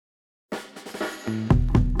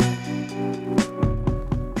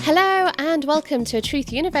Hello and welcome to A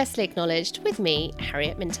Truth Universally Acknowledged with me,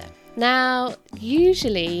 Harriet Minter. Now,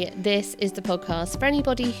 usually this is the podcast for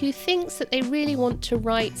anybody who thinks that they really want to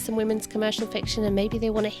write some women's commercial fiction and maybe they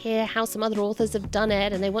want to hear how some other authors have done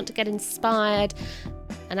it and they want to get inspired,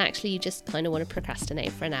 and actually you just kind of want to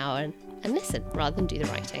procrastinate for an hour and listen rather than do the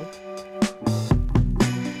writing.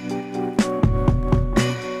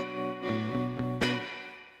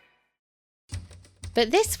 But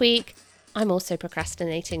this week, I'm also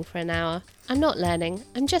procrastinating for an hour. I'm not learning,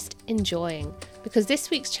 I'm just enjoying, because this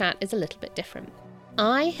week's chat is a little bit different.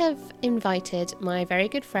 I have invited my very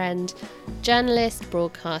good friend, journalist,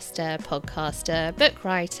 broadcaster, podcaster, book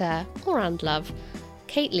writer, all-round love,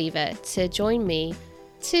 Kate Lever, to join me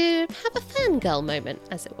to have a fangirl moment,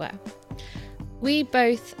 as it were. We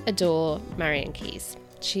both adore Marian Keyes.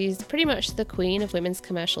 She's pretty much the queen of women's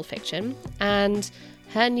commercial fiction, and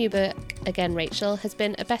her new book, Again, Racheal, has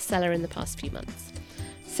been a bestseller in the past few months.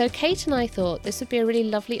 So Kate and I thought this would be a really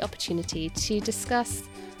lovely opportunity to discuss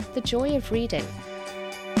the joy of reading.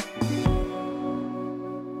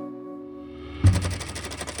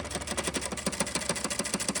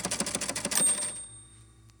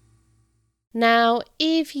 Now,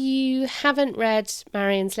 if you haven't read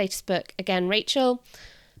Marian's latest book, Again, Racheal,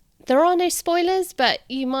 there are no spoilers, but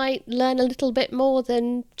you might learn a little bit more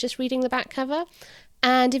than just reading the back cover.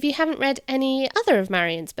 And if you haven't read any other of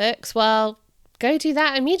Marian's books, well, go do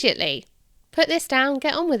that immediately. Put this down,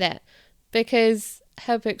 get on with it, because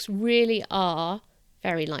her books really are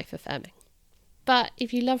very life-affirming. But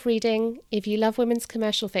if you love reading, if you love women's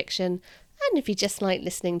commercial fiction, and if you just like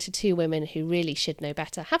listening to two women who really should know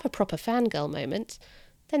better have a proper fangirl moment,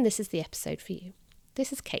 then this is the episode for you.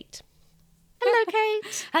 This is Kate. Hello,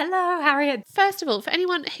 Kate. Hello, Harriet. First of all, for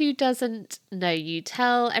anyone who doesn't know you,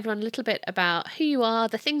 tell everyone a little bit about who you are,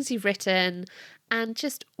 the things you've written, and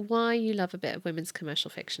just why you love a bit of women's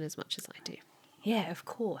commercial fiction as much as I do. Yeah, of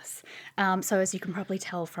course. So as you can probably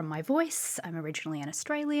tell from my voice, I'm originally an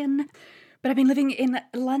Australian, but I've been living in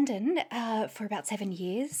London for about 7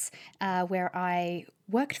 years, where I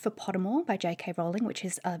worked for Pottermore by J.K. Rowling, which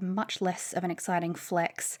is a much less of an exciting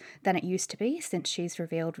flex than it used to be since she's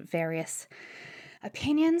revealed various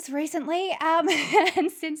opinions recently.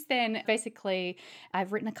 And since then, basically,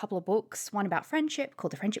 I've written a couple of books, one about friendship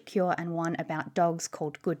called The Friendship Cure and one about dogs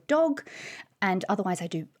called Good Dog. And otherwise I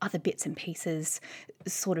do other bits and pieces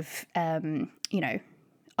sort of,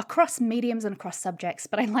 across mediums and across subjects,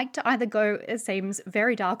 but I like to either go, it seems,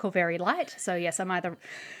 very dark or very light. So yes, I'm either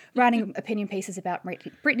writing opinion pieces about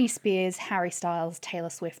Britney Spears, Harry Styles, Taylor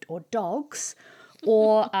Swift, or dogs,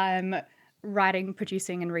 or I'm writing,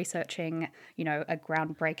 producing and researching, a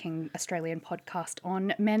groundbreaking Australian podcast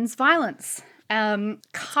on men's violence. Currently,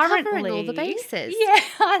 covering all the bases.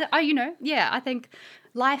 Yeah, I think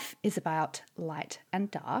life is about light and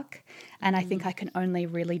dark, and I think I can only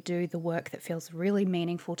really do the work that feels really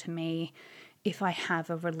meaningful to me if I have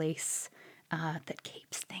a release that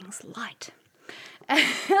keeps things light.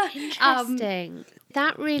 Interesting.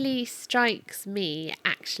 That really strikes me,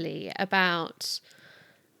 actually, about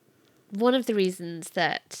one of the reasons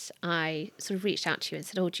that I sort of reached out to you and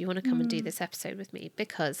said, oh, do you want to come and do this episode with me?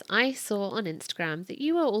 Because I saw on Instagram that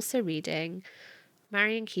you were also reading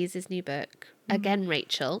Marian Keyes' new book, Again,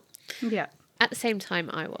 Racheal. Yeah. At the same time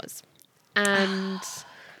I was. And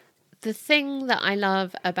the thing that I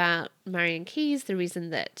love about Marian Keyes, the reason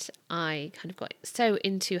that I kind of got so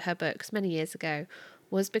into her books many years ago,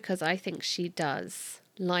 was because I think she does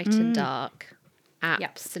light and dark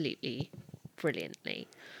absolutely brilliantly.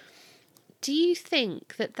 Do you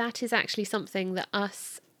think that that is actually something that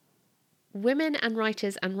us women and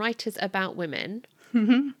writers about women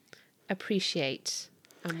appreciate,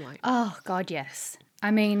 and why? Oh, God, yes. I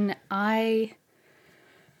mean, I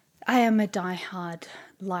am a diehard,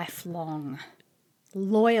 lifelong,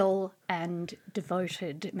 loyal and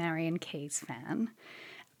devoted Marian Keyes fan,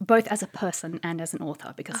 both as a person and as an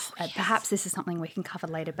author, because perhaps this is something we can cover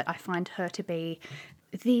later, but I find her to be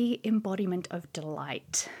the embodiment of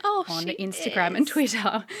delight on Instagram and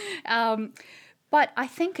Twitter. But I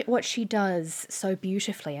think what she does so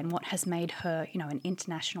beautifully and what has made her, an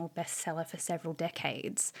international bestseller for several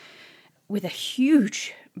decades, with a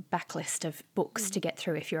huge backlist of books to get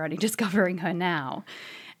through if you're only discovering her now,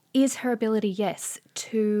 is her ability, yes,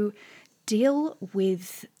 to deal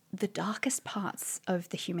with the darkest parts of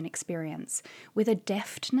the human experience with a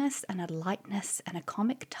deftness and a lightness and a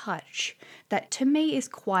comic touch that to me is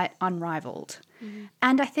quite unrivaled.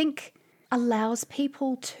 And I think allows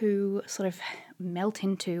people to sort of melt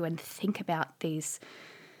into and think about these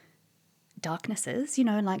darknesses, you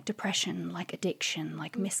know, like depression, like addiction,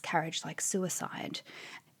 like miscarriage, like suicide,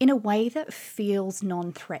 in a way that feels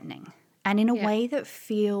non-threatening. And in a way that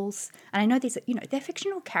feels, and I know these, you know, they're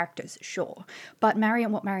fictional characters, sure, but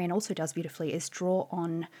what Marion also does beautifully is draw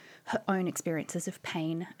on her own experiences of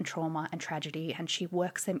pain and trauma and tragedy, and she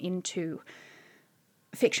works them into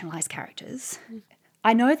fictionalized characters.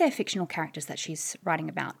 I know they're fictional characters that she's writing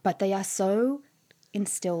about, but they are so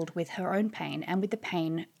instilled with her own pain and with the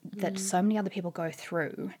pain that so many other people go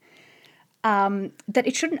through, that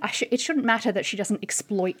it shouldn't matter that she doesn't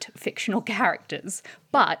exploit fictional characters,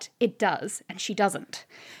 but it does, and she doesn't.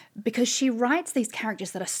 Because she writes these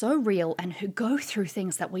characters that are so real and who go through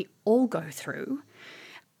things that we all go through,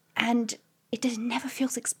 and it never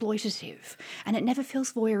feels exploitative, and it never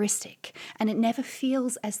feels voyeuristic, and it never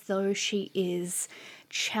feels as though she is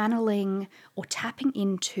channeling or tapping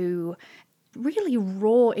into really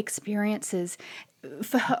raw experiences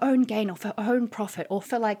for her own gain or for her own profit or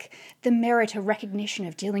for like the merit or recognition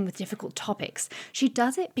of dealing with difficult topics. She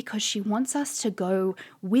does it because she wants us to go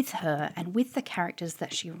with her and with the characters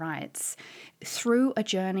that she writes through a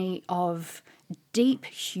journey of deep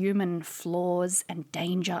human flaws and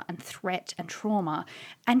danger and threat and trauma,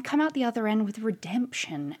 and come out the other end with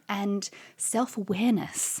redemption and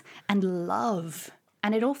self-awareness and love.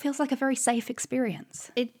 And it all feels like a very safe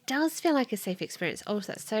experience. It does feel like a safe experience.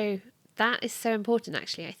 Also, that is so important,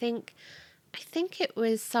 actually. I think it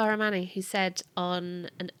was Sarah Manning who said on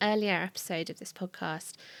an earlier episode of this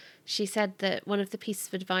podcast, she said that one of the pieces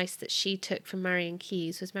of advice that she took from Marion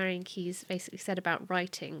Keyes was Marion Keyes basically said about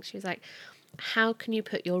writing. She was like, how can you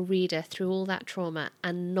put your reader through all that trauma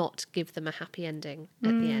and not give them a happy ending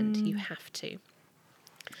at the end? You have to.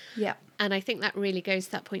 Yeah. And I think that really goes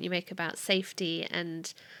to that point you make about safety,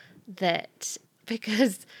 and that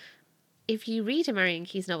because if you read a Marion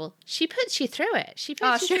Keyes novel, she puts you through it. She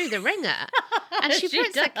puts you through the ringer. And she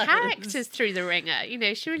puts the characters through the ringer. You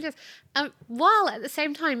know, she really does. While at the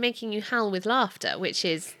same time making you howl with laughter, which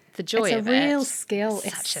is the joy of it. It's a real skill.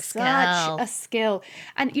 It's such a skill.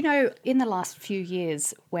 And, you know, in the last few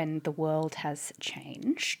years when the world has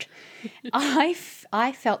changed, I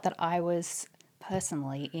felt that I was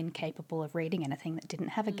personally incapable of reading anything that didn't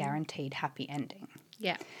have a guaranteed happy ending.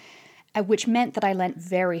 Yeah. Which meant that I lent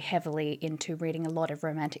very heavily into reading a lot of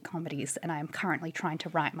romantic comedies, and I am currently trying to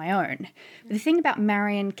write my own. The thing about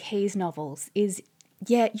Marion Keyes novels is,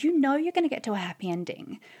 yeah, you know you're going to get to a happy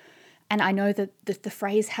ending. And I know that the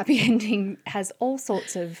phrase happy ending has all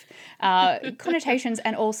sorts of connotations,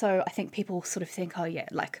 and also I think people sort of think, oh yeah,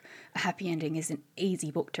 like a happy ending is an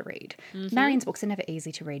easy book to read. Marion's books are never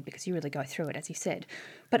easy to read because you really go through it, as you said.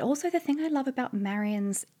 But also the thing I love about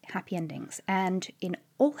Marion's happy endings, and in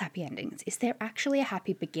all happy endings, is they're actually a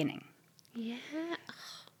happy beginning. Yeah.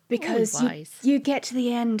 Because you get to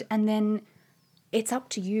the end and then it's up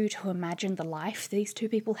to you to imagine the life these two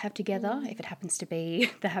people have together, if it happens to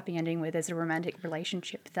be the happy ending where there's a romantic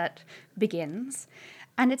relationship that begins.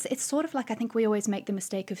 And it's sort of like, I think we always make the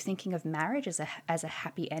mistake of thinking of marriage as a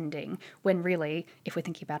happy ending, when really, if we're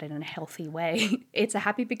thinking about it in a healthy way, it's a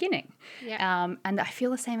happy beginning. Yeah. And I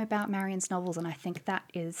feel the same about Marion's novels, and I think that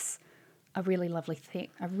is a really lovely thing.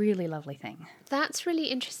 That's really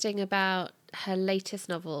interesting about her latest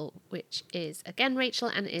novel, which is, again,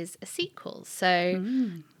 Racheal, and is a sequel. So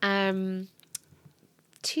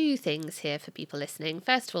two things here for people listening.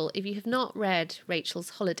 First of all, if you have not read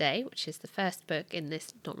Racheal's Holiday, which is the first book in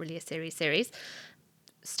this not really a series,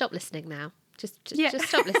 stop listening now. Just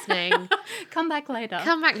stop listening. Come back later.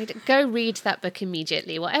 Go read that book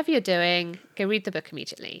immediately. Whatever you're doing, go read the book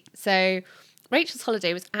immediately. So Racheal's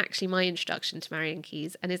Holiday was actually my introduction to Marion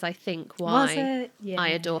Keyes, and is, I think, why I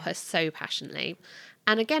adore her so passionately.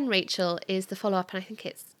 And again, Racheal is the follow-up, and I think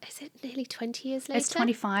is it nearly 20 years later? It's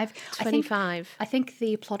 25. 25. I think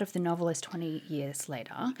the plot of the novel is 20 years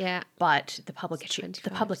later. Yeah. But the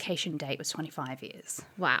publication date was 25 years.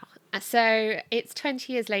 Wow. So it's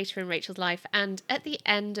 20 years later in Racheal's life, and at the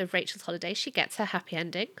end of Racheal's Holiday, she gets her happy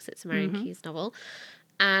ending, because it's a Marion Keyes novel.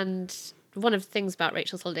 And one of the things about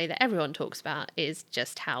Racheal's Holiday that everyone talks about is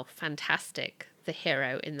just how fantastic the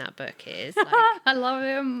hero in that book is. Like, I love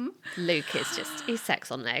him. Luke is he's sex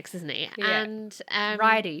on legs, isn't he? Yeah. And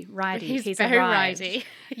ridey. He's very ridey.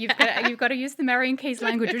 You've got to use the Marion Keyes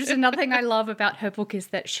language, which is another thing I love about her book, is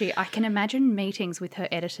that I can imagine meetings with her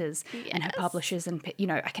editors and her publishers, and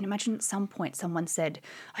I can imagine at some point someone said,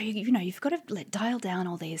 oh, you've got to dial down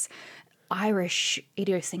all these Irish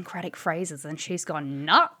idiosyncratic phrases, and she's gone,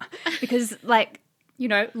 nah, because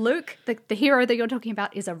Luke, the hero that you're talking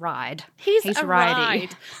about, is a ride. He's a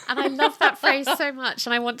ride. And I love that phrase so much,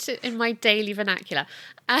 and I want it in my daily vernacular.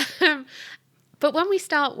 But when we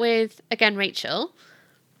start with, again, Racheal,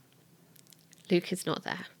 Luke is not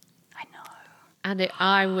there. I know. And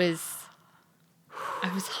I was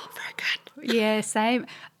heartbroken. Yeah, same.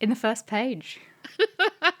 In the first page.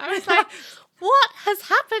 I was like, what has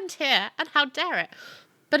happened here? And how dare it?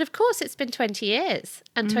 But of course, it's been 20 years.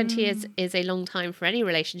 And 20 years is a long time for any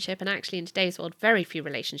relationship. And actually, in today's world, very few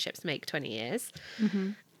relationships make 20 years.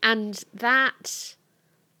 Mm-hmm. And that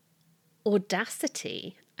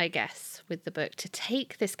audacity, I guess, with the book, to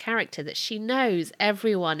take this character that she knows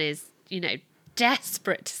everyone is,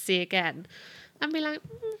 desperate to see again, and be like,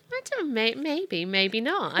 I don't know, maybe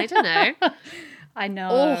not. I don't know. I know.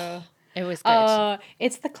 Oh, it was good.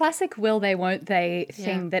 It's the classic will they, won't they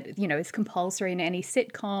thing that, is compulsory in any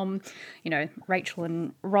sitcom. Rachel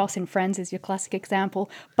and Ross in Friends is your classic example.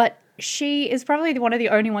 But she is probably one of the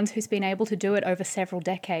only ones who's been able to do it over several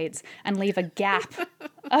decades and leave a gap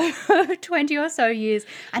of 20 or so years,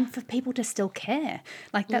 and for people to still care.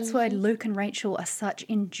 Like, that's why Luke and Rachel are such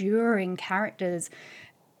enduring characters.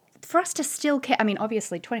 For us to still care. I mean,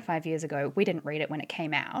 obviously, 25 years ago, we didn't read it when it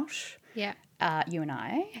came out. Yeah. You and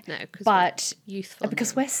I. No, because we're youthful.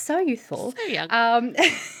 Because we're so youthful. So young.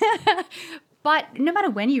 But no matter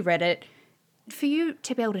when you read it, for you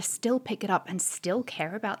to be able to still pick it up and still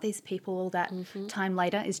care about these people all that time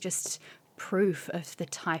later is just proof of the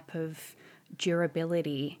type of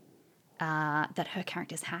durability that her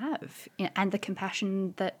characters have, and the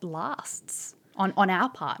compassion that lasts on our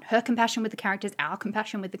part. Her compassion with the characters, our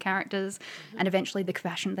compassion with the characters, and eventually the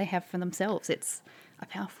compassion they have for themselves. It's a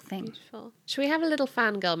powerful thing. Beautiful. Should we have a little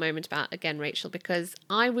fangirl moment about, again, Racheal? Because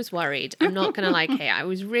I was worried. I'm not going to lie, Kate. I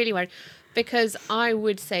was really worried. Because I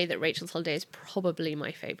would say that Rachel's Holiday is probably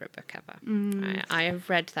my favourite book ever. I have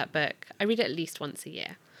read that book. I read it at least once a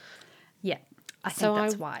year. Yeah, I think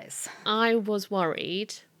that's wise. I was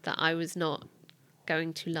worried that I was not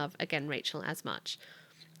going to love, again, Racheal as much.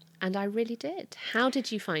 And I really did. How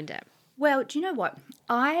did you find it? Well, do you know what?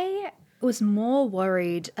 I was more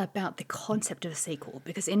worried about the concept of a sequel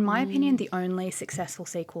because, in my opinion, the only successful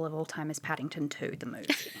sequel of all time is Paddington 2, the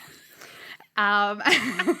movie.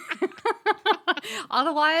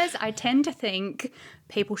 Otherwise, I tend to think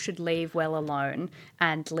people should leave well alone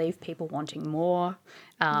and leave people wanting more.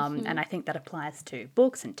 And I think that applies to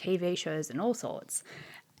books and TV shows and all sorts.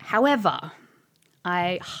 However,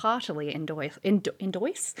 I heartily endorse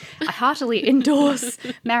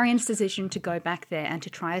Marion's decision to go back there and to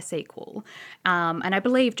try a sequel. And I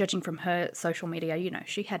believe, judging from her social media,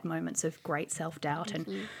 she had moments of great self-doubt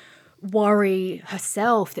and worry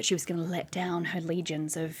herself that she was going to let down her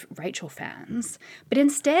legions of Racheal fans. But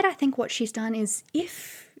instead, I think what she's done is,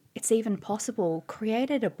 if it's even possible,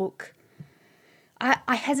 created a book.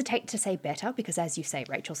 I hesitate to say better because, as you say,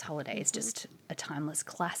 Rachel's Holiday is just a timeless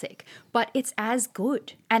classic. But it's as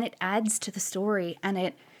good, and it adds to the story, and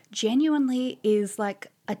it genuinely is like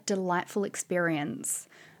a delightful experience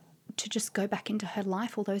to just go back into her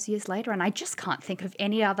life all those years later. And I just can't think of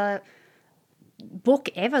any other book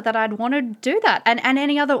ever that I'd want to do that, and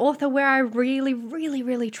any other author where I really, really,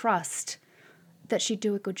 really trust that she'd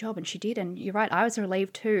do a good job, and she did. And you're right, I was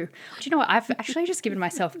relieved too. Do you know what? I've actually just given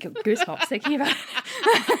myself goosebumps thinking about it.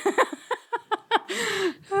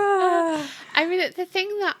 I mean, the thing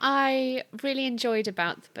that I really enjoyed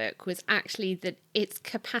about the book was actually that its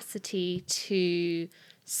capacity to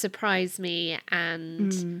surprise me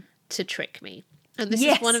and to trick me. And this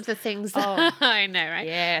is one of the things that I know, right?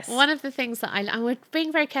 Yes. One of the things that we're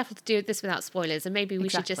being very careful to do this without spoilers, and maybe we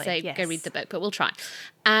should just say, go read the book, but we'll try.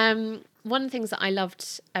 One of the things that I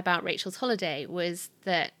loved about Rachel's Holiday was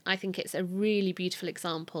that I think it's a really beautiful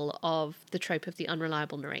example of the trope of the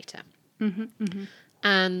unreliable narrator.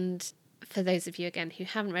 And for those of you, again, who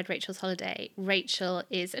haven't read Rachel's Holiday, Racheal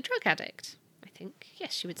is a drug addict. I think,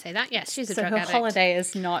 yes, you would say that. Yes, she's a drug addict. So her holiday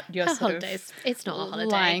is not your it's not a holiday.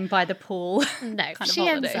 Lying by the pool. No, she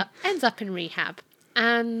ends up in rehab.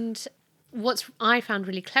 And what I found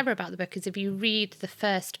really clever about the book is if you read the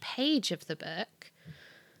first page of the book,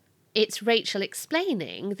 it's Racheal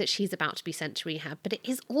explaining that she's about to be sent to rehab, but it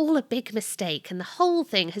is all a big mistake. And the whole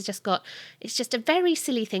thing has it's just a very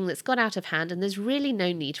silly thing that's got out of hand, and there's really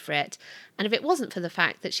no need for it. And if it wasn't for the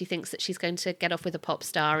fact that she thinks that she's going to get off with a pop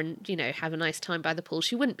star and, have a nice time by the pool,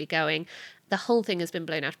 she wouldn't be going. The whole thing has been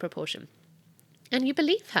blown out of proportion. And you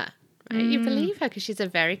believe her, right? You believe her because she's a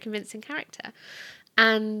very convincing character.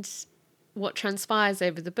 And what transpires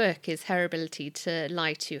over the book is her ability to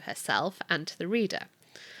lie to herself and to the reader.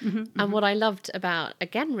 And what I loved about,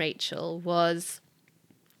 again, Racheal was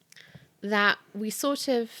that we sort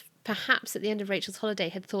of, perhaps at the end of Rachel's Holiday,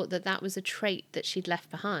 had thought that that was a trait that she'd left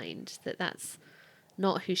behind, that's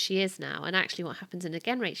not who she is now. And actually what happens in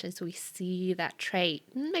Again, Racheal, is we see that trait,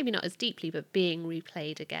 maybe not as deeply, but being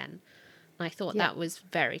replayed again. And I thought that was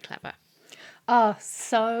very clever. Oh,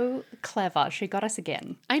 so clever. She got us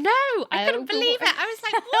again. I know. I couldn't believe it. I was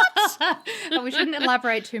like, what? We shouldn't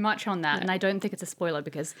elaborate too much on that. No. And I don't think it's a spoiler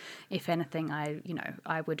because if anything,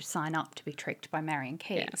 I would sign up to be tricked by Marion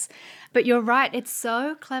Keyes. Yeah. But you're right. It's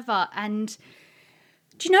so clever. And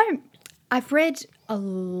do you know, I've read a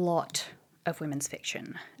lot of women's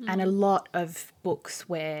fiction and a lot of books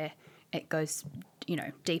where it goes,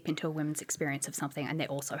 deep into a women's experience of something, and there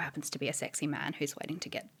also happens to be a sexy man who's waiting to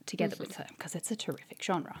get together with her, because it's a terrific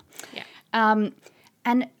genre. Yeah.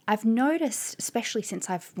 And I've noticed, especially since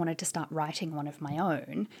I've wanted to start writing one of my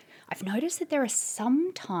own, I've noticed that there are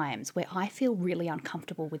some times where I feel really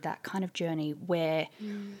uncomfortable with that kind of journey where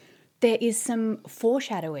there is some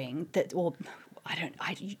foreshadowing that, or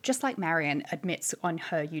just like Marion admits on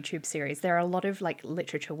her YouTube series, there are a lot of like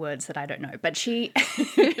literature words that I don't know, but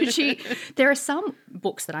there are some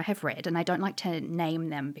books that I have read, and I don't like to name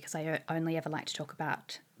them because I only ever like to talk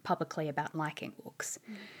publicly about liking books.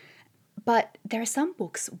 But there are some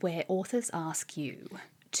books where authors ask you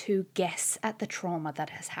to guess at the trauma that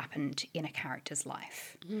has happened in a character's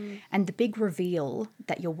life. And the big reveal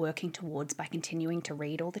that you're working towards by continuing to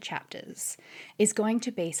read all the chapters is going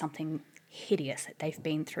to be something hideous that they've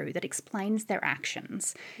been through that explains their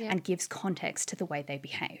actions and gives context to the way they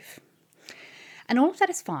behave. And all of that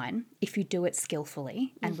is fine if you do it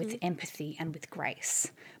skillfully and with empathy and with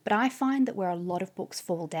grace. But I find that where a lot of books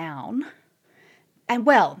fall down, and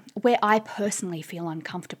where I personally feel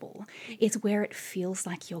uncomfortable, is where it feels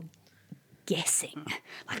like you're guessing.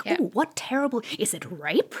 Like, oh, what terrible, is it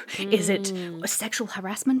rape? Is it sexual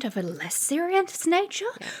harassment of a less serious nature?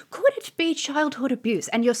 Could it be childhood abuse?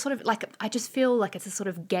 And you're sort of like, I just feel like it's a sort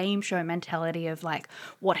of game show mentality of like,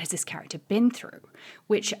 what has this character been through?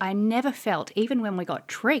 Which I never felt, even when we got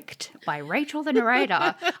tricked by Racheal the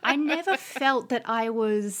narrator, I never felt that I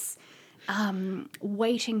was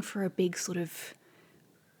waiting for a big sort of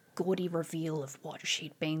gaudy reveal of what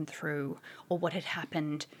she'd been through or what had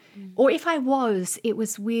happened. Or if I was, it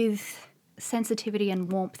was with sensitivity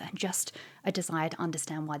and warmth and just a desire to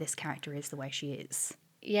understand why this character is the way she is.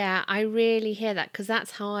 Yeah, I really hear that, because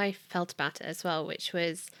that's how I felt about it as well, which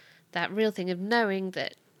was that real thing of knowing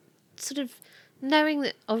that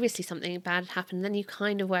obviously something bad happened, then you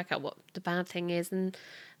kind of work out what the bad thing is,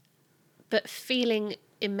 but feeling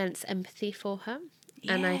immense empathy for her.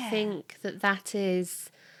 Yeah. And I think that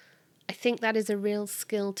is a real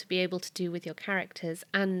skill to be able to do with your characters,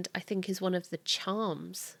 and I think is one of the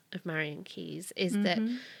charms of Marion Keyes, is that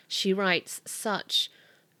she writes such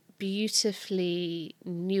beautifully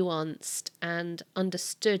nuanced and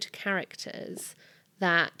understood characters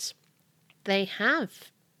that they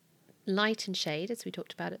have light and shade, as we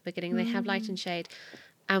talked about at the beginning. They have light and shade,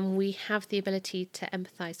 and we have the ability to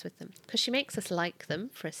empathise with them, because she makes us like them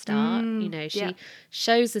for a start. She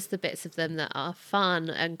shows us the bits of them that are fun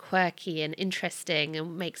and quirky and interesting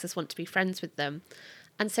and makes us want to be friends with them.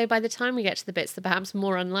 And so by the time we get to the bits that are perhaps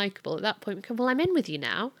more unlikable, at that point we come, well, I'm in with you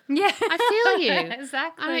now. Yeah. I feel you.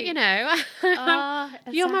 Exactly.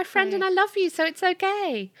 You're my friend and I love you, so it's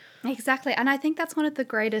okay. Exactly. And I think that's one of the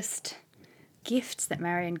greatest gifts that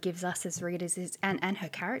Marion gives us as readers and her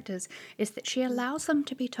characters, is that she allows them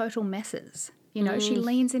to be total messes. She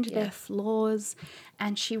leans into their flaws,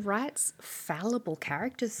 and she writes fallible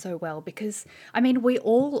characters so well, because, we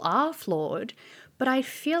all are flawed, but I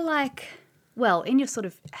feel like, well, in your sort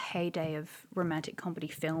of heyday of romantic comedy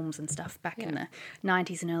films and stuff back in the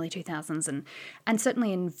 90s and early 2000s, and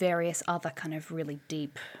certainly in various other kind of really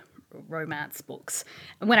deep romance books.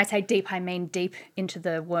 And when I say deep, I mean deep into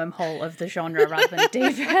the wormhole of the genre rather than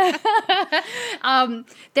deep.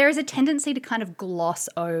 There is a tendency to kind of gloss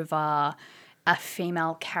over a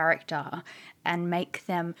female character and make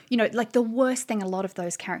them, like the worst thing a lot of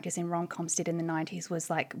those characters in rom-coms did in the 90s was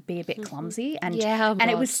like be a bit clumsy, and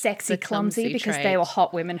it was sexy clumsy because they were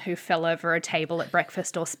hot women who fell over a table at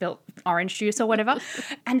breakfast or spilt orange juice or whatever.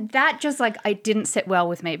 And that just it didn't sit well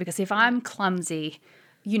with me, because if I'm clumsy,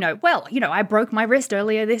 I broke my wrist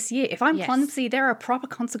earlier this year. If I'm clumsy, there are proper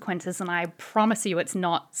consequences, and I promise you it's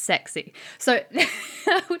not sexy. So,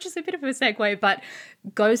 which is a bit of a segue, but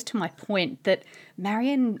goes to my point that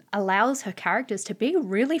Marion allows her characters to be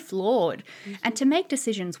really flawed and to make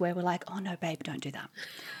decisions where we're like, oh, no, babe, don't do that.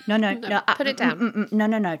 No, put it down.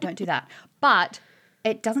 No, don't do that. But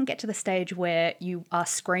it doesn't get to the stage where you are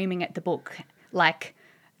screaming at the book like,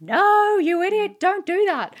 no, you idiot, don't do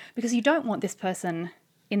that, because you don't want this person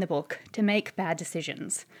in the book to make bad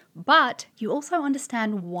decisions, but you also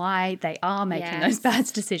understand why they are making those bad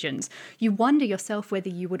decisions. You wonder yourself whether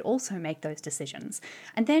you would also make those decisions.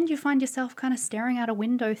 And then you find yourself kind of staring out a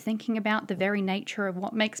window thinking about the very nature of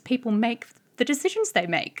what makes people make the decisions they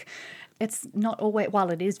make. It's not always, while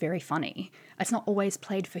it is very funny, it's not always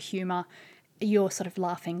played for humour. You're sort of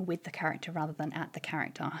laughing with the character rather than at the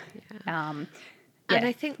character. And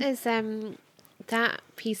I think there's that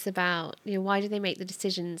piece about, why do they make the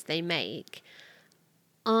decisions they make?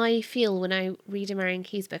 I feel when I read a Marian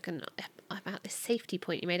Keyes book and about this safety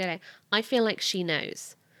point you made earlier, I feel like she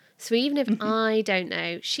knows. So even if I don't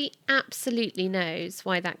know, she absolutely knows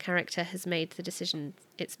why that character has made the decision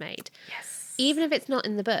it's made. Yes. Even if it's not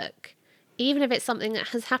in the book, even if it's something that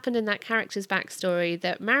has happened in that character's backstory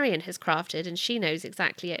that Marian has crafted and she knows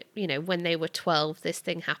exactly it, when they were 12, this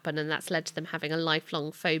thing happened and that's led to them having a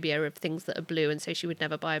lifelong phobia of things that are blue, and so she would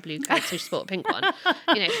never buy a blue coat, so she bought a pink one.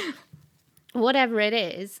 Whatever it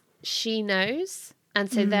is, she knows.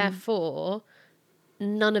 And so therefore,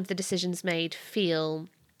 none of the decisions made feel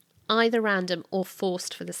either random or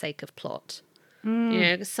forced for the sake of plot.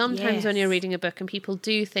 Sometimes when you're reading a book and people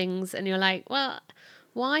do things and you're like, well,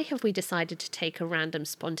 why have we decided to take a random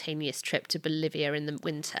spontaneous trip to Bolivia in the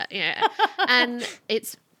winter? And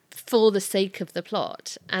it's for the sake of the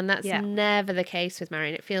plot. And that's never the case with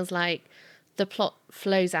Marian. It feels like the plot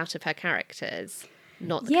flows out of her characters,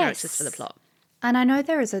 not the characters for the plot. And I know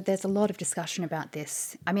there's a lot of discussion about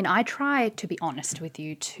this. I mean, I try to be honest with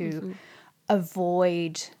you to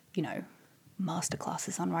avoid,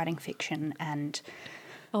 masterclasses on writing fiction and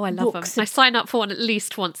I love them. I sign up for one at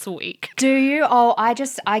least once a week. Do you? Oh, I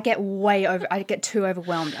get too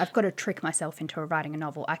overwhelmed. I've got to trick myself into writing a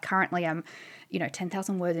novel. I currently am,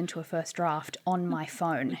 10,000 words into a first draft on my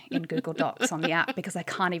phone in Google Docs on the app because I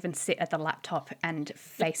can't even sit at the laptop and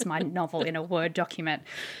face my novel in a Word document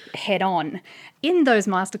head on. In those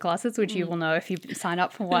masterclasses, which you will know if you sign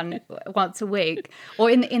up for one once a week, or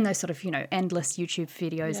in those sort of, endless YouTube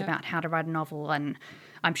videos about how to write a novel, and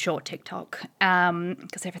I'm sure TikTok,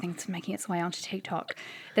 because everything's making its way onto TikTok.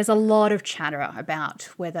 There's a lot of chatter about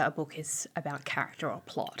whether a book is about character or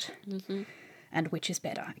plot and which is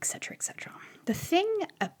better, etc., etc. The thing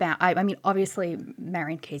about, obviously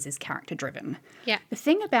Marian Keyes is character-driven. Yeah. The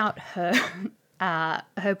thing about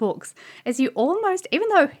her books is you almost, even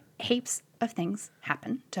though heaps of things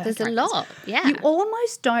happen to her There's characters, a lot, you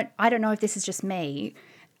almost don't, I don't know if this is just me,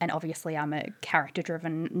 and obviously I'm a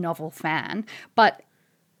character-driven novel fan, but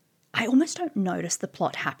I almost don't notice the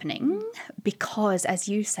plot happening because, as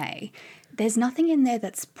you say, there's nothing in there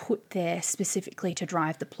that's put there specifically to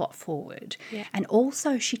drive the plot forward. Yeah. And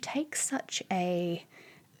also she takes such a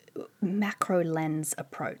macro lens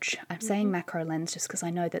approach. I'm saying macro lens just because I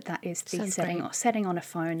know that is the setting on a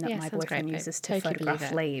phone that my boyfriend uses to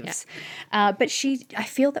photograph leaves. Yeah. But I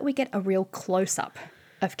feel that we get a real close-up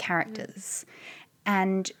of characters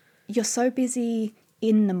and you're so busy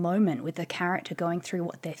in the moment with the character going through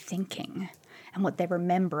what they're thinking and what they're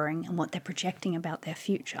remembering and what they're projecting about their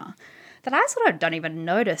future that I sort of don't even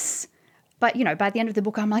notice. But, by the end of the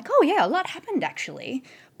book, I'm like, oh yeah, a lot happened actually.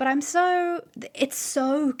 But it's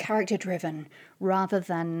so character driven rather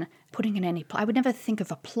than putting in any, I would never think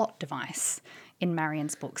of a plot device in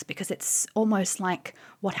Marian's books because it's almost like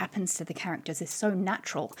what happens to the characters is so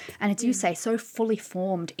natural. And as you say, so fully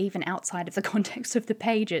formed even outside of the context of the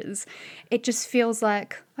pages. It just feels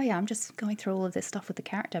like, oh yeah, I'm just going through all of this stuff with the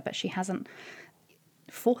character, but she hasn't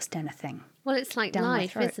forced anything. Well, it's like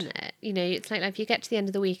life, isn't it? It's like if you get to the end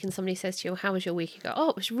of the week and somebody says to you, how was your week? You go, oh,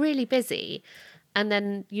 it was really busy. And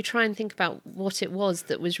then you try and think about what it was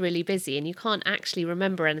that was really busy and you can't actually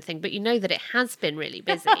remember anything, but you know that it has been really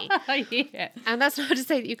busy. Yeah. And that's not to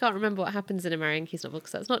say that you can't remember what happens in a Marian Keyes novel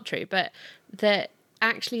because that's not true, but that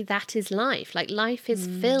actually that is life. Like life is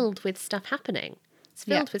filled with stuff happening. It's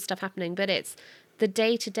filled with stuff happening, but it's the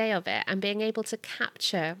day-to-day of it and being able to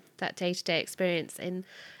capture that day-to-day experience in,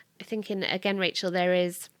 I think again, Racheal,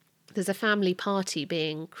 there's a family party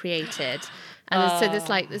being created. And so there's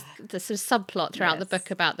like this sort of subplot throughout the book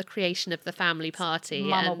about the creation of the family party.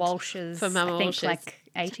 Mama Walsh's, for Mama Walsh's, like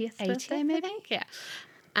 80th birthday, maybe? Yeah.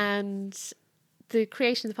 And the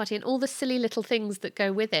creation of the party and all the silly little things that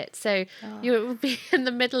go with it. So you will be in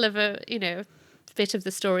the middle of a bit of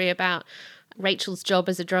the story about Rachel's job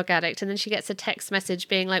as a drug addict, and then she gets a text message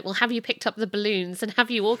being like, well, have you picked up the balloons and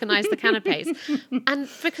have you organised the canapes? And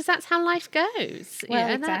because that's how life goes. Well,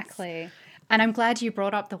 exactly. And I'm glad you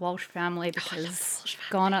brought up the Walsh family because,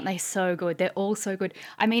 God, aren't they so good? They're all so good.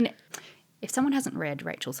 I mean, if someone hasn't read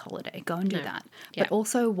Rachel's Holiday, go and do that. Yeah. But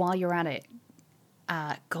also, while you're at it,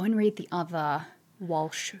 go and read the other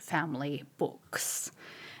Walsh family books.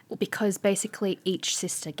 because basically each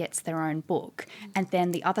sister gets their own book, and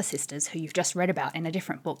then the other sisters who you've just read about in a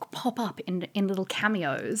different book pop up in little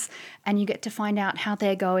cameos, and you get to find out how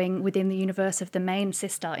they're going within the universe of the main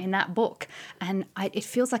sister in that book. And it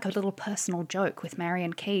feels like a little personal joke with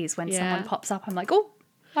Marion Keyes when someone pops up. I'm like, oh,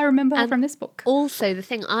 I remember her from this book. Also, the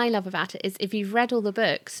thing I love about it is if you've read all the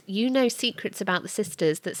books, you know secrets about the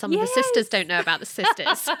sisters that some of the sisters don't know about the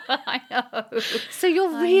sisters. I know. So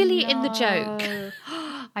you're really in the joke.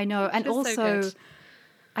 I know. And It's so also, good.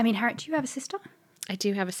 I mean, Harriet, do you have a sister? I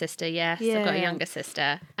do have a sister, yes. I've got a Yeah. younger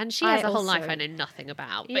sister. And she has I a whole life also- I know nothing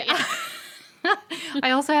about. But yeah.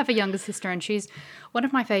 I also have a younger sister, and she's one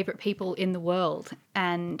of my favourite people in the world.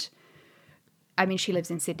 And I mean, she lives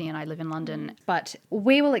in Sydney and I live in London, but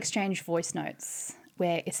we will exchange voice notes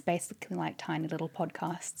where it's basically like tiny little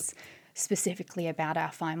podcasts specifically about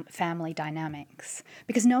our family dynamics,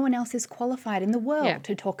 because no one else is qualified in the world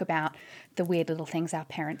to talk about the weird little things our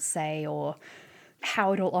parents say or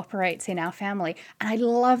how it all operates in our family. And I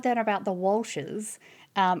love that about the Walshes,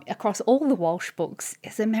 across all the Walsh books,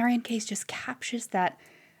 is that Marion Keyes just captures that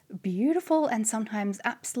beautiful and sometimes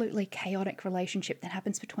absolutely chaotic relationship that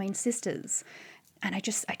happens between sisters. And I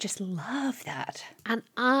just love that. And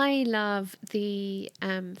I love the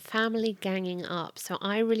family ganging up. So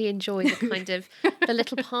I really enjoy the kind of the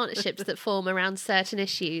little partnerships that form around certain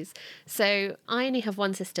issues. So I only have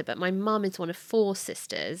one sister, but my mum is one of 4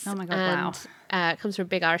 sisters. Oh my God, wow. And comes from a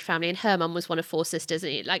big Irish family, and her mum was one of 4 sisters,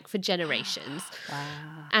 and like for generations.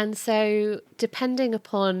 Wow. And so depending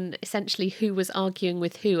upon essentially who was arguing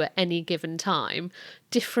with who at any given time,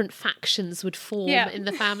 different factions would form in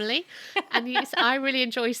the family. And I really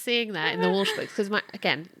enjoy seeing that in the Walsh books because,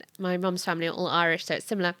 my mum's family are all Irish, so it's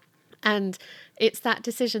similar. And it's that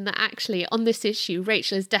decision that actually on this issue,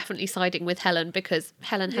 Racheal is definitely siding with Helen because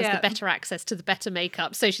Helen has the better access to the better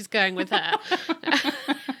makeup, so she's going with her.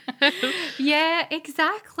 Yeah,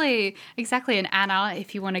 exactly. And Anna,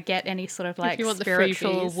 if you want to get any sort of like you want the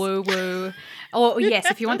spiritual freebies. woo-woo, or yes,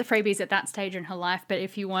 if you want the freebies at that stage in her life, but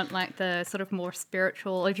if you want like the sort of more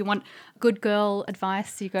spiritual, if you want good girl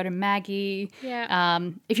advice, you go to Maggie. Yeah.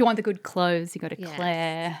 If you want the good clothes, you go to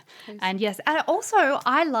Claire. And yes, and also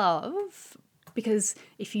I love, because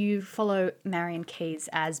if you follow Marion Keyes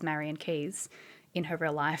as Marion Keyes in her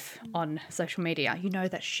real life on social media, you know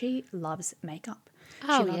that she loves makeup.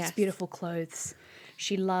 She loves beautiful clothes.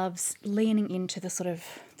 She loves leaning into the sort of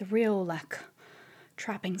the real like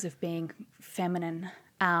trappings of being feminine.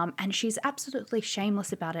 And she's absolutely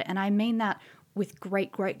shameless about it. And I mean that with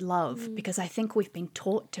great, great love, because I think we've been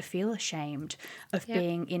taught to feel ashamed of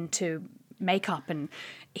being into makeup. And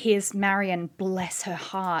here's Marion, bless her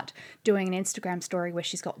heart, doing an Instagram story where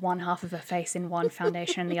she's got one half of her face in one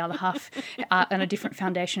foundation and the other half in a different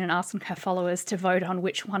foundation, and asking her followers to vote on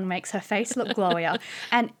which one makes her face look glowier.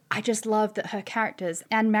 And I just love that her characters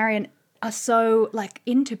and Marion are so like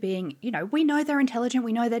into being, we know they're intelligent,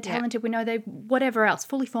 we know they're talented, we know they're whatever else,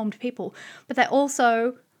 fully formed people, but they're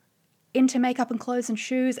also into makeup and clothes and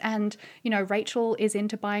shoes. And, Racheal is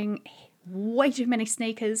into buying way too many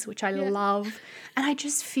sneakers, which I love. And I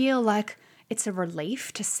just feel like it's a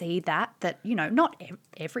relief to see that, not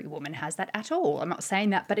every woman has that at all. I'm not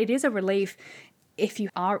saying that, but it is a relief if you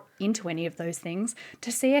are into any of those things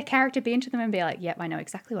to see a character be into them and be like, yep, I know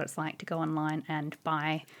exactly what it's like to go online and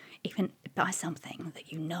buy something that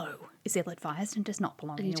is ill-advised and does not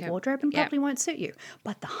belong in your wardrobe and probably won't suit you.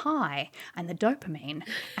 But the high and the dopamine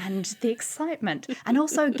and the excitement, and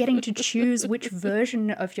also getting to choose which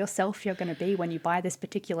version of yourself you're going to be when you buy this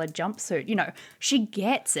particular jumpsuit. She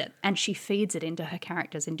gets it and she feeds it into her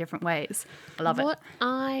characters in different ways. I love it. What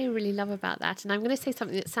I really love about that, and I'm going to say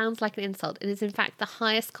something that sounds like an insult, and is in fact the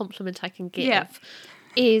highest compliment I can give,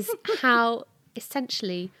 is how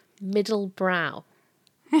essentially middle brow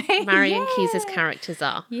Marion Keyes' characters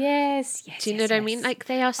are. Yes. Do you know what I mean? Like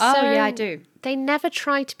they are so... Oh, yeah, I do. They never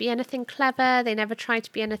try to be anything clever. They never try to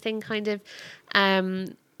be anything kind of,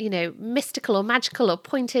 mystical or magical or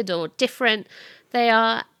pointed or different. They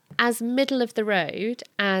are as middle of the road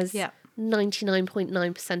as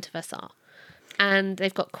 99.9% of us are. And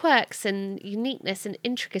they've got quirks and uniqueness and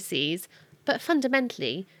intricacies, but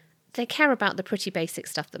fundamentally... they care about the pretty basic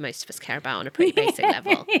stuff that most of us care about on a pretty basic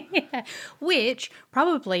level. Which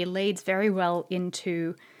probably leads very well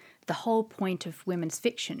into the whole point of women's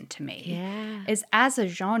fiction to me. Yeah. Is as a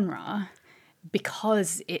genre,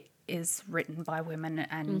 because it is written by women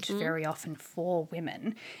and very often for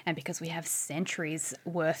women, and because we have centuries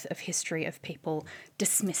worth of history of people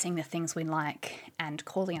dismissing the things we like and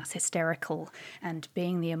calling us hysterical and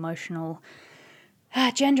being the emotional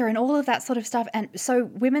gender and all of that sort of stuff. And so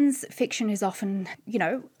women's fiction is often,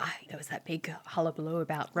 there was that big hullabaloo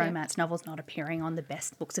about romance novels not appearing on the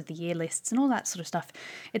best books of the year lists and all that sort of stuff.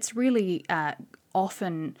 It's really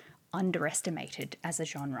often underestimated as a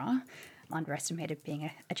genre. Underestimated being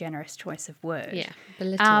a generous choice of word. Yeah,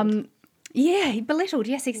 belittled. Belittled,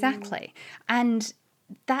 yes, exactly. And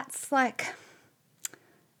that's like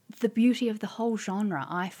the beauty of the whole genre,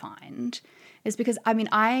 I find, is because,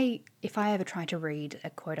 if I ever try to read a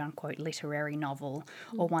quote-unquote literary novel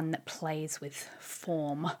or one that plays with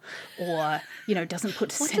form or, doesn't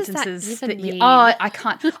put What sentences does that even mean? I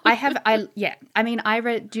can't. I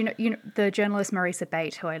read, do you know the journalist Marisa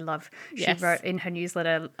Bate, who I love, she Yes. wrote in her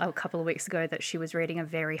newsletter a couple of weeks ago that she was reading a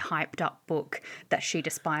very hyped up book that she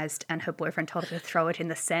despised and her boyfriend told her to throw it in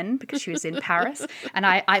the Seine because she was in Paris. And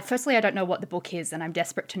I firstly, I don't know what the book is and I'm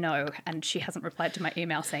desperate to know. And she hasn't replied to my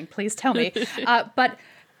email saying, please tell me. But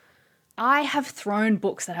I have thrown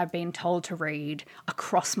books that I've been told to read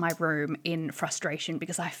across my room in frustration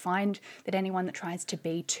because I find that anyone that tries to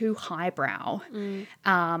be too highbrow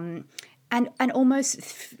and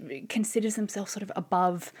almost considers themselves sort of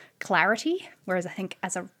above clarity, whereas I think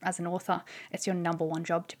as an author, it's your number one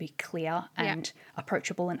job to be clear and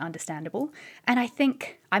approachable and understandable. And I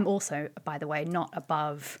think I'm also, by the way, not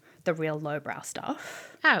above the real lowbrow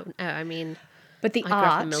stuff. Oh, I mean... But the I grew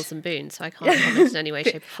up in Mills and Boon, so I can't comment in any way,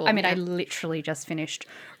 shape, or form. I literally just finished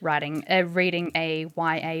reading a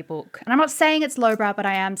YA book. And I'm not saying it's lowbrow, but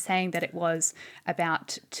I am saying that it was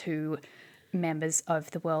about two members of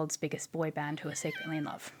the world's biggest boy band who are secretly in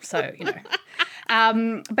love. So,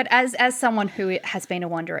 but as someone who has been a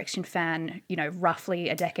One Direction fan, roughly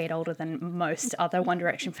a decade older than most other One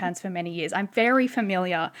Direction fans for many years, I'm very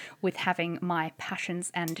familiar with having my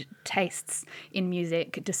passions and tastes in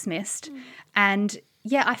music dismissed. And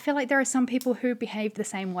yeah, I feel like there are some people who behave the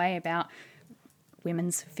same way about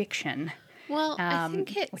women's fiction. Well, I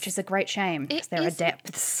think which is a great shame because there are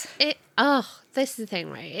depths. This is the thing,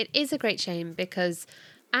 right? It is a great shame because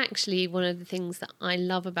actually one of the things that I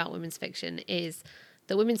love about women's fiction is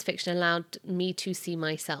that women's fiction allowed me to see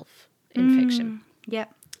myself in fiction.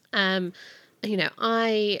 Yep.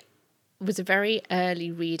 I was a very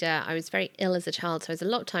early reader. I was very ill as a child, so I was a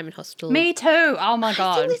lot of time in hospital. Me too. Oh my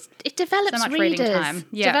God. I think it develops so much readers. Reading time.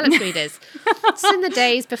 Yeah. Develops readers. So in the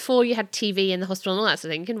days before you had TV in the hospital and all that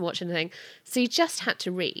sort of thing, you couldn't watch anything. So you just had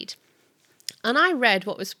to read. And I read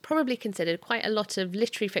what was probably considered quite a lot of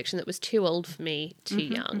literary fiction that was too old for me, too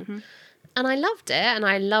young. Mm-hmm. And I loved it, and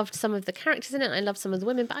I loved some of the characters in it, and I loved some of the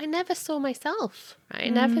women, but I never saw myself, right? I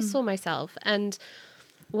never saw myself. And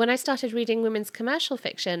when I started reading women's commercial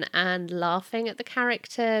fiction and laughing at the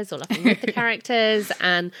characters or laughing with the characters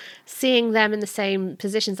and seeing them in the same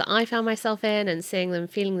positions that I found myself in and seeing them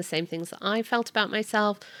feeling the same things that I felt about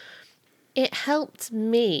myself, it helped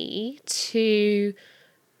me to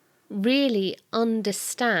really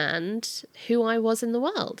understand who I was in the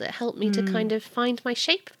world. It helped me to kind of find my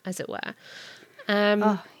shape, as it were.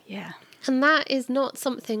 Yeah. And that is not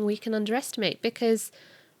something we can underestimate because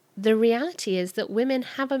the reality is that women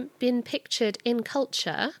haven't been pictured in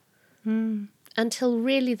culture until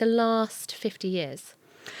really the last 50 years.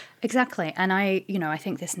 Exactly. And I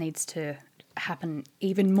think this needs to happen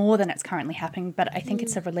even more than it's currently happening, but I think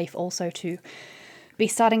it's a relief also to be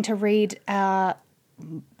starting to read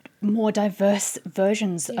more diverse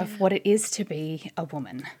versions of what it is to be a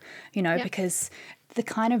woman, because the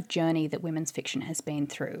kind of journey that women's fiction has been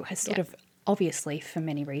through has sort of obviously for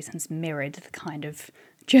many reasons mirrored the kind of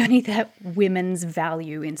journey that women's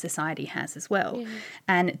value in society has as well. Yeah.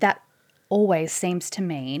 And that always seems to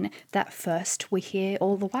mean that first we hear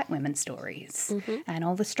all the white women's stories and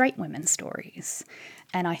all the straight women's stories.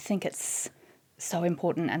 And I think it's so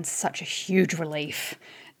important and such a huge relief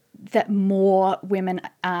that more women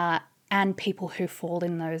and people who fall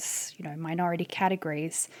in those, minority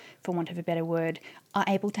categories, for want of a better word, are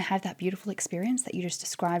able to have that beautiful experience that you just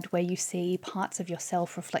described where you see parts of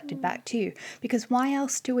yourself reflected back to you. Because why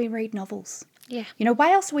else do we read novels? Yeah.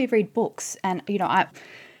 Why else do we read books? And,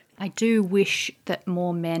 I do wish that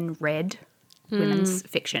more men read women's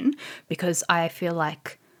fiction because I feel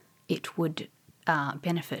like it would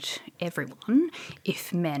benefit everyone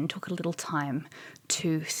if men took a little time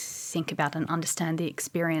to think about and understand the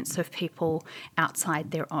experience of people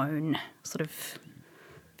outside their own sort of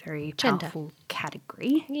very powerful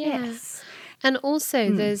category. Yeah. Yes. And also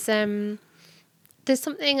there's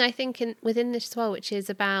something I think within this as well, which is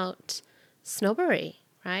about snobbery,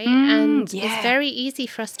 right? And it's very easy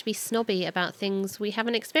for us to be snobby about things we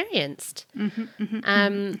haven't experienced.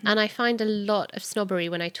 And I find a lot of snobbery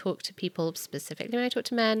when I talk to people, specifically when I talk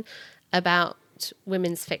to men, about about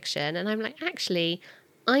women's fiction, and I'm like, actually,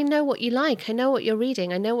 I know what you like. I know what you're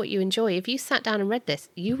reading. I know what you enjoy. If you sat down and read this,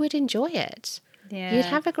 you would enjoy it. Yeah. You'd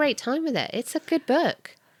have a great time with it. It's a good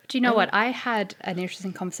book. Do you know what? I had an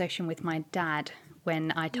interesting conversation with my dad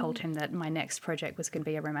when I told him that my next project was going to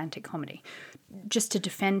be a romantic comedy. Just to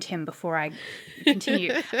defend him before I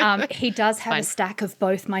continue, he does have a stack of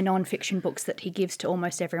both my non-fiction books that he gives to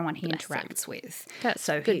almost everyone he interacts with. That's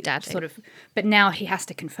so good he dadding. sort of, but now he has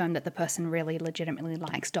to confirm that the person really legitimately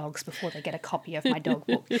likes dogs before they get a copy of my dog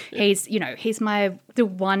book. He's the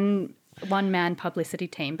one-man publicity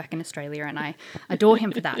team back in Australia, and I adore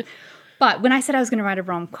him for that. But when I said I was going to write a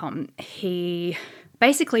rom-com, he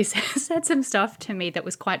basically said some stuff to me that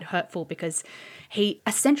was quite hurtful, because he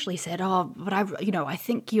essentially said, "Oh, but I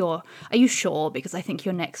think are you sure? Because I think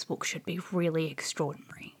your next book should be really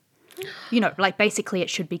extraordinary. Like basically it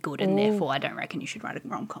should be good, and therefore I don't reckon you should write a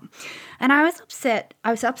rom-com." And I was upset.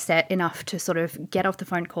 I was upset enough to sort of get off the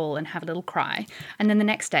phone call and have a little cry. And then the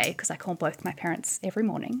next day, because I call both my parents every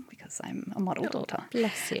morning because I'm a model daughter.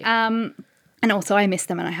 Bless you. And also I miss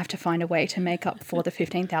them, and I have to find a way to make up for the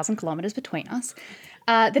 15,000 kilometres between us.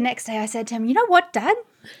 The next day I said to him, "You know what, Dad?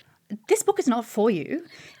 This book is not for you.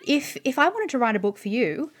 If I wanted to write a book for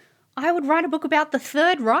you, I would write a book about the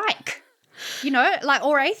Third Reich,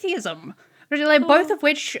 or atheism. Both of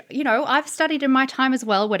which, I've studied in my time as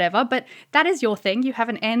well, whatever, but that is your thing. You have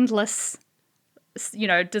an endless,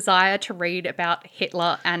 desire to read about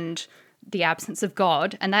Hitler and the absence of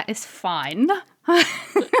God, and that is fine."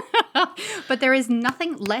 But there is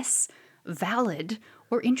nothing less valid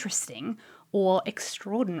or interesting or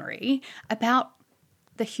extraordinary about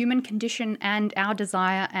the human condition and our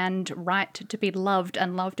desire and right to be loved,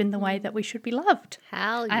 and loved in the way that we should be loved.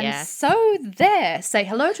 Hell And yes. so there, say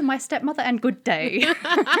hello to my stepmother and good day.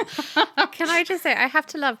 Can I just say, I have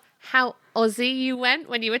to love how Aussie you went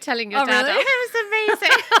when you were telling your dad. Really? It was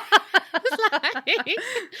amazing.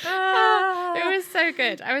 It was so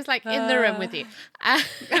good. I was like in the room with you.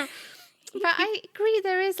 But I agree,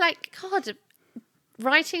 there is God,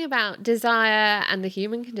 writing about desire and the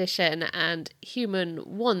human condition and human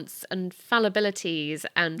wants and fallibilities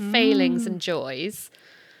and failings and joys.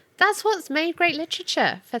 That's what's made great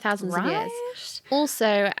literature for thousands of years.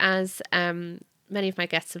 Also, as many of my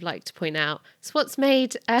guests have liked to point out, it's what's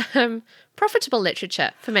made profitable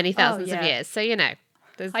literature for many thousands of years. So,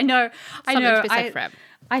 there's I know. something to be said for it.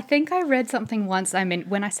 I think I read something once. I mean,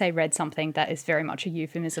 when I say read something, that is very much a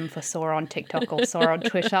euphemism for saw on TikTok or saw on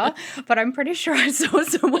Twitter. But I'm pretty sure I saw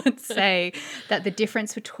someone say that the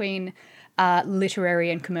difference between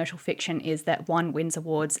literary and commercial fiction is that one wins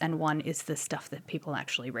awards and one is the stuff that people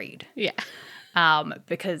actually read. Yeah.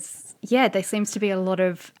 Because, there seems to be a lot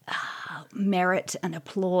of merit and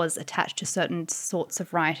applause attached to certain sorts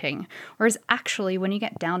of writing. Whereas actually, when you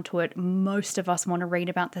get down to it, most of us want to read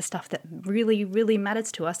about the stuff that really, really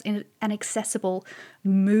matters to us in an accessible,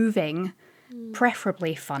 moving,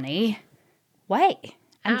 preferably funny way.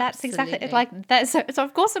 And that's exactly like that. So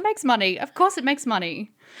of course it makes money. Of course it makes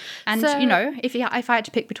money. And, if I had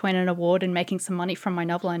to pick between an award and making some money from my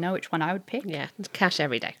novel, I know which one I would pick. Yeah, cash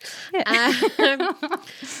every day. Yeah.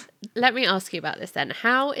 Let me ask you about this then.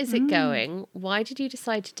 How is it going? Why did you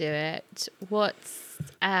decide to do it? What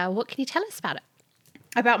can you tell us about it?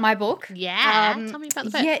 About my book? Yeah. Tell me about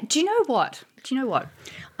the book. Yeah. Do you know what?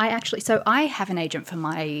 I have an agent for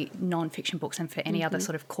my non-fiction books and for any other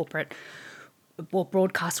sort of corporate or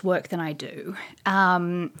broadcast work than I do.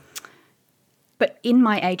 But in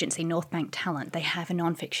my agency, North Bank Talent, they have a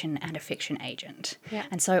non-fiction and a fiction agent. Yeah.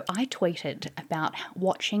 And so I tweeted about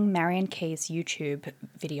watching Marian Key's YouTube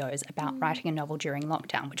videos about writing a novel during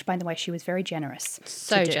lockdown, which, by the way, she was very generous.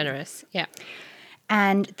 So generous, yeah.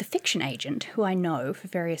 And the fiction agent, who I know for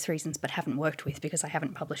various reasons but haven't worked with because I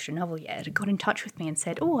haven't published a novel yet, got in touch with me and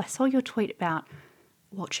said, "Oh, I saw your tweet about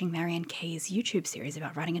watching Marian Key's YouTube series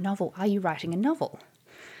about writing a novel. Are you writing a novel?"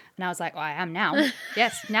 And I was like, "Well, I am now."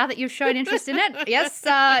 Yes, now that you've shown interest in it. Yes,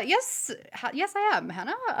 yes, I am,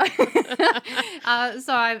 Hannah.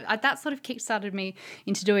 So that sort of kickstarted me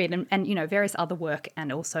into doing it, and various other work,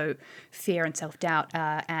 and also fear and self-doubt,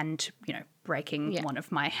 and breaking one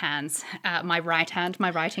of my hands, my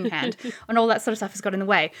writing hand, and all that sort of stuff has got in the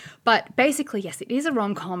way. But basically, yes, it is a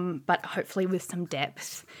rom-com, but hopefully with some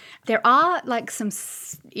depth. There are some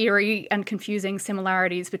eerie and confusing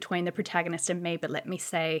similarities between the protagonist and me, but let me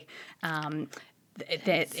say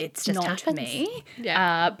that it's not happens. me.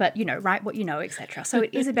 Yeah. But write what you know, etc. So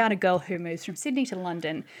it is about a girl who moves from Sydney to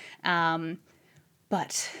London,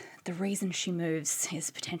 but the reason she moves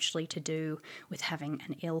is potentially to do with having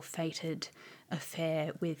an ill-fated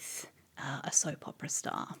affair with a soap opera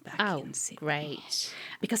star back in Sydney. Great.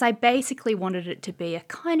 Because I basically wanted it to be a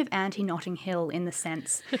kind of anti-Notting Hill in the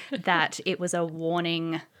sense that it was a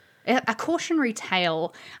warning, a cautionary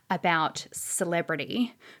tale about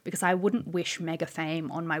celebrity, because I wouldn't wish mega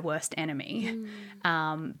fame on my worst enemy.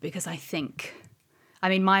 Because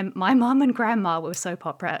my mum and grandma were soap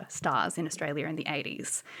opera stars in Australia in the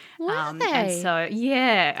 80s. Were they?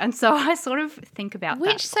 And so I sort of think about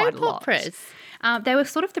Which that quite soap a lot. operas? They were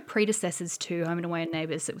sort of the predecessors to Home and Away and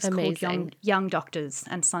Neighbours. It was Amazing. called Young Doctors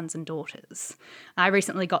and Sons and Daughters. I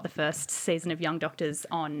recently got the first season of Young Doctors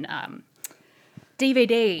on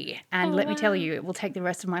DVD, and let me tell you, it will take the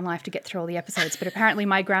rest of my life to get through all the episodes, but apparently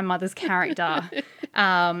my grandmother's character,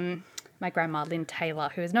 my grandma Lynn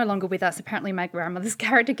Taylor, who is no longer with us, apparently my grandmother's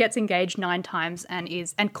character gets engaged 9 times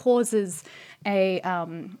and causes a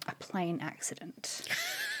plane accident.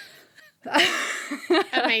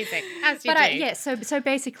 Amazing, as you do. So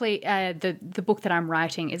basically, the book that I'm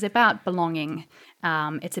writing is about belonging.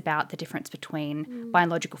 It's about the difference between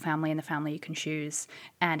biological family and the family you can choose,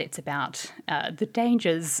 and it's about the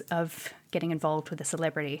dangers of getting involved with a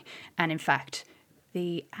celebrity, and in fact,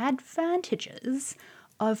 the advantages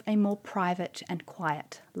of a more private and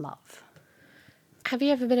quiet love. Have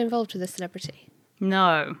you ever been involved with a celebrity?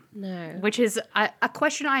 No. Which is a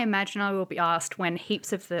question I imagine I will be asked when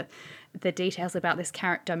heaps of the details about this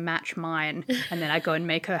character match mine, and then I go and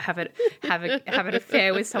make her have an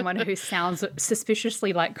affair with someone who sounds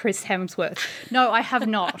suspiciously like Chris Hemsworth. No, I have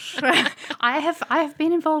not. I have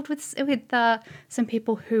been involved with some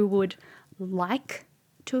people who would like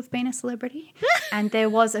to have been a celebrity, and there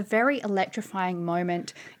was a very electrifying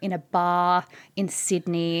moment in a bar in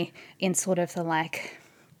Sydney in sort of the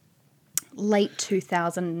late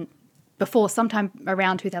 2000, before sometime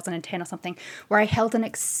around 2010 or something, where I held an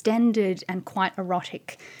extended and quite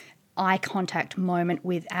erotic eye contact moment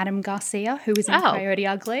with Adam Garcia, who was in Coyote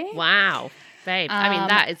Ugly. Wow, babe. I mean,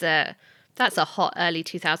 that's a hot early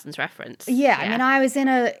 2000s reference. Yeah, I mean, I was in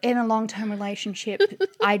a long-term relationship.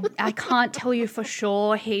 I can't tell you for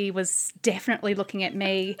sure he was definitely looking at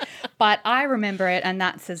me, but I remember it, and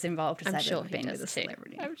that's as involved as I've ever been with a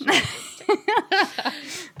celebrity. I'm sure he does too.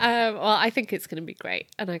 Well, I think it's going to be great,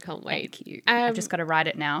 and I can't wait. Thank you. I've just got to write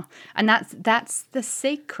it now. And that's the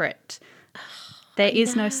secret. There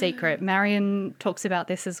is no secret. Marion talks about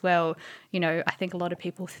this as well. You know, I think a lot of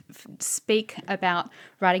people speak about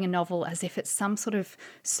writing a novel as if it's some sort of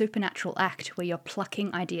supernatural act where you're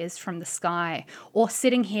plucking ideas from the sky or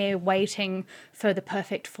sitting here waiting for the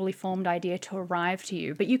perfect, fully formed idea to arrive to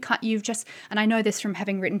you. But you've just, and I know this from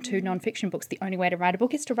having written 2 nonfiction books, the only way to write a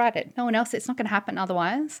book is to write it. No one else, it's not going to happen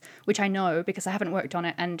otherwise, which I know because I haven't worked on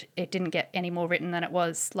it and it didn't get any more written than it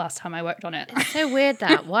was last time I worked on it. It's so weird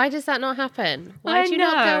that. Why does that not happen? Why do you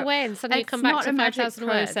not go away and suddenly come back to 5,000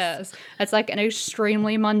 words? It's like an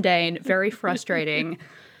extremely mundane, very frustrating,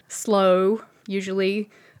 slow,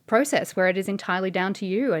 usually process where it is entirely down to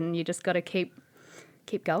you and you just got to keep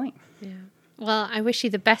going. Yeah. Well, I wish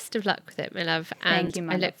you the best of luck with it, my love. And Thank you,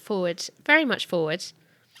 my I look forward, very much forward.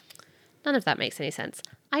 None of that makes any sense.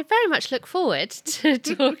 I very much look forward to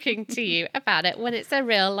talking to you about it when it's a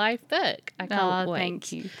real life book. I can't wait.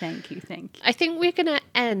 Thank you. I think we're going to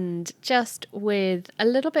end just with a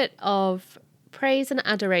little bit of praise and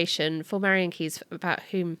adoration for Marian Keyes, about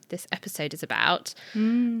whom this episode is about,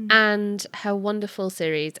 and her wonderful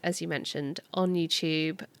series, as you mentioned, on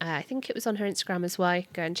YouTube. I think it was on her Instagram as well.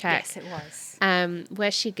 Go and check. Yes, it was.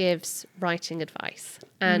 Where she gives writing advice.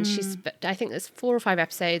 And I think there's 4 or 5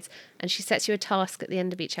 episodes, and she sets you a task at the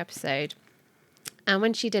end of each episode. And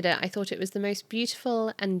when she did it, I thought it was the most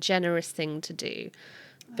beautiful and generous thing to do.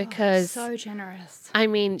 Because so generous. I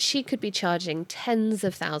mean, she could be charging tens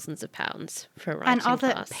of thousands of pounds for a writing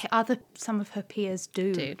class. And some of her peers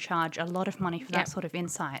do charge a lot of money for that sort of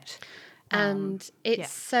insight. And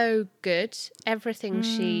it's so good. Everything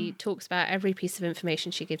she talks about, every piece of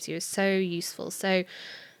information she gives you is so useful. So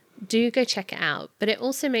do go check it out. But it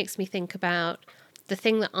also makes me think about the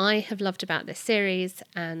thing that I have loved about this series,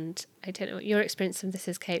 and I don't know what your experience of this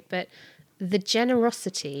is, Kate, but the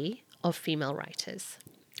generosity of female writers.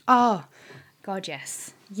 Oh, God,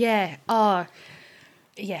 yes. Yeah. Oh,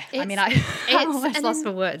 yeah. I mean, I'm almost lost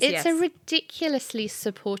for words. It's a ridiculously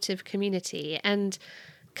supportive community. And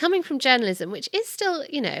coming from journalism, which is still,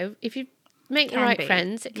 you know, if you make the right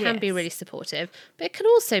friends, it can be really supportive. But it can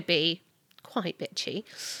also be quite bitchy.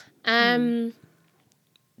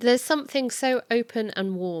 There's something so open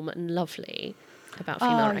and warm and lovely about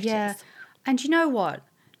female writers. Yeah. And you know what?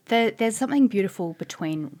 There's something beautiful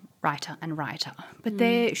between writer and writer. But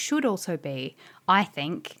there should also be, I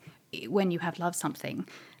think, when you have loved something,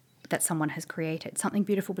 that someone has created, something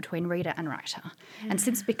beautiful between reader and writer. And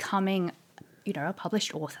since becoming, a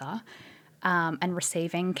published author and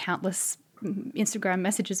receiving countless Instagram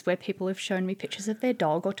messages where people have shown me pictures of their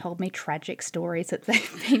dog or told me tragic stories that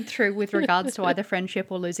they've been through with regards to either friendship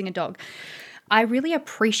or losing a dog, I really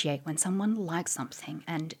appreciate when someone likes something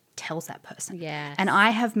and tells that person. Yes. And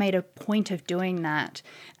I have made a point of doing that,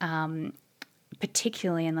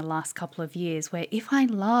 particularly in the last couple of years, where if I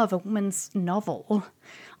love a woman's novel,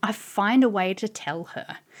 I find a way to tell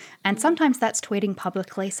her. And sometimes that's tweeting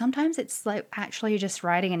publicly. Sometimes it's like actually just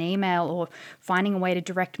writing an email or finding a way to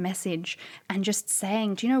direct message and just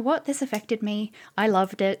saying, do you know what? This affected me. I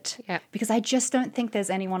loved it. Yeah. Because I just don't think there's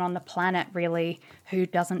anyone on the planet really who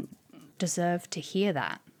doesn't deserve to hear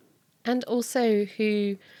that. And also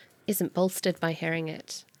who isn't bolstered by hearing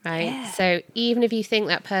it, right? Yeah. So even if you think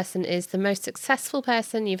that person is the most successful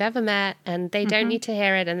person you've ever met and they don't need to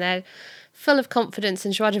hear it and they're full of confidence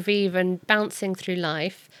and joie de vivre and bouncing through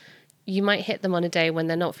life, you might hit them on a day when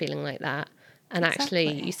they're not feeling like that. And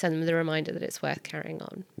actually you send them the reminder that it's worth carrying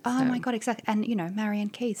on. Oh my God, exactly. And, Marianne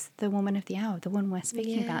Keyes, the woman of the hour, the one we're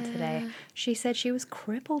speaking about today, she said she was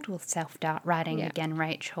crippled with self-doubt writing again,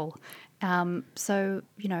 Racheal. So,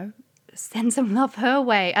 send some love her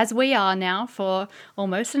way, as we are now for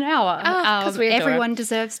almost an hour. Everyone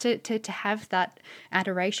deserves to have that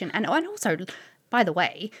adoration. And also, by the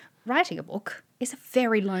way, writing a book is a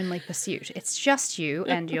very lonely pursuit. It's just you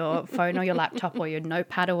and your phone or your laptop or your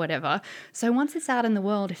notepad or whatever. So once it's out in the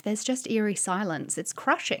world, if there's just eerie silence, it's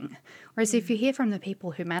crushing. Whereas if you hear from the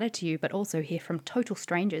people who matter to you, but also hear from total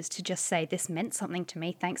strangers to just say, this meant something to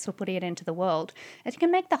me, thanks for putting it into the world, it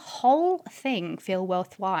can make the whole thing feel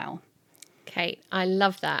worthwhile. Kate, I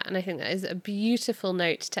love that. And I think that is a beautiful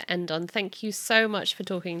note to end on. Thank you so much for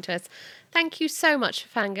talking to us. Thank you so much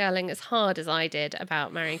for fangirling as hard as I did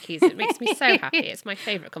about Marianne Keyes. It makes me so happy. It's my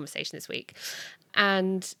favourite conversation this week.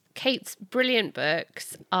 And Kate's brilliant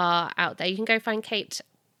books are out there. You can go find Kate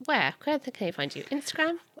where? Where can they find you?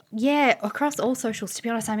 Instagram? Yeah, across all socials. To be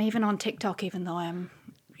honest, I'm even on TikTok, even though I'm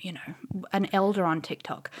an elder on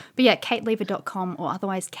TikTok. But yeah, katelever.com or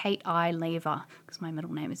otherwise Kate I Lever, because my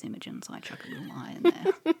middle name is Imogen, so I chuck a little I in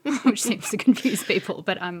there, which seems to confuse people.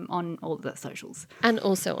 But I'm on all of the socials. And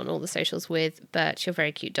also on all the socials with Bert, your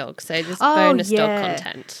very cute dog. So there's bonus dog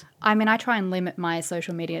content. I mean, I try and limit my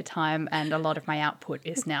social media time, and a lot of my output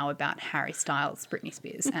is now about Harry Styles, Britney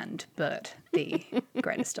Spears, and Bert, the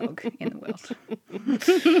greatest dog in the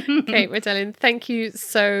world. Kate Waddell, thank you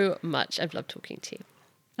so much. I've loved talking to you.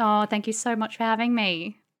 Oh, thank you so much for having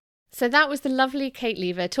me. So that was the lovely Kate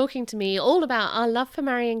Lever talking to me all about our love for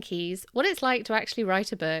Marianne Keyes, what it's like to actually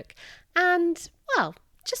write a book, and, well,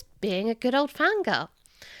 just being a good old fangirl.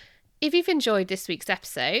 If you've enjoyed this week's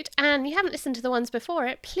episode and you haven't listened to the ones before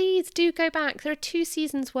it, please do go back. There are 2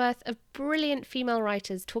 seasons worth of brilliant female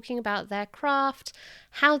writers talking about their craft,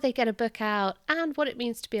 how they get a book out, and what it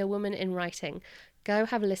means to be a woman in writing. Go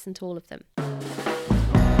have a listen to all of them.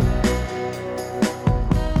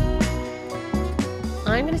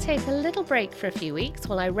 I'm going to take a little break for a few weeks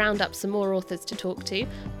while I round up some more authors to talk to,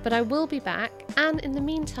 but I will be back. And in the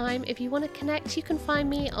meantime, if you want to connect, you can find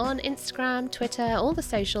me on Instagram, Twitter, all the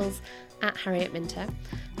socials at Harriet Minter.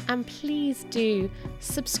 And please do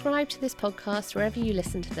subscribe to this podcast wherever you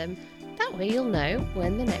listen to them. That way you'll know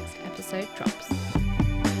when the next episode drops.